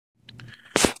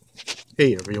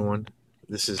Hey everyone,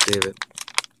 this is David.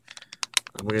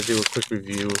 I'm going to do a quick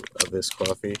review of this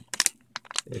coffee.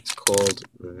 It's called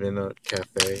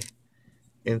Vinacafe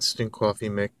Instant Coffee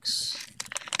Mix.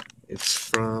 It's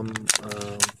from,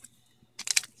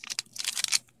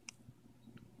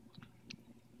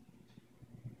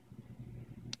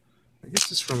 I guess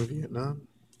it's from Vietnam.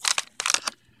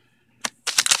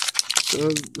 So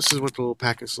this is what the little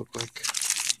packets look like.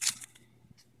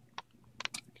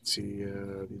 You can see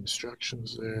the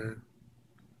instructions there.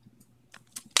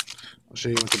 I'll show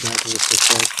you what the back of this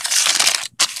looks like.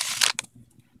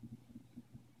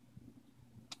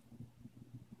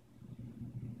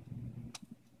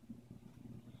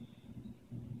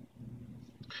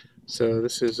 So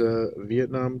this is a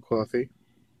Vietnam coffee,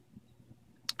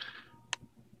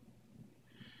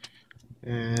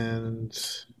 and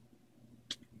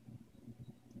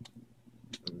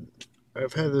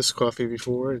I've had this coffee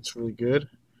before. It's really good.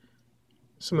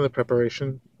 Some of the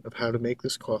preparation of how to make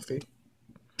this coffee.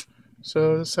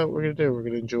 So this is what we're going to do. We're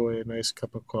going to enjoy a nice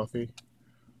cup of coffee.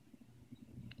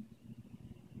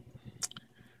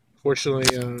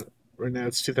 Fortunately, right now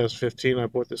it's 2015. I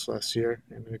bought this last year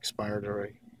and it expired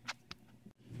already.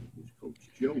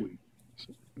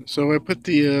 So I put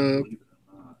the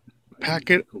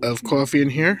packet of coffee in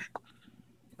here.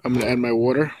 I'm going to add my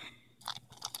water.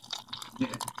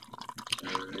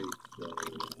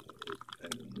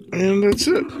 And that's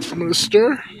it. I'm going to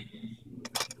stir.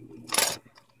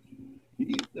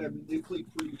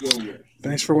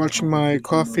 Thanks for watching my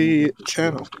coffee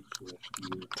channel.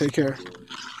 Take care.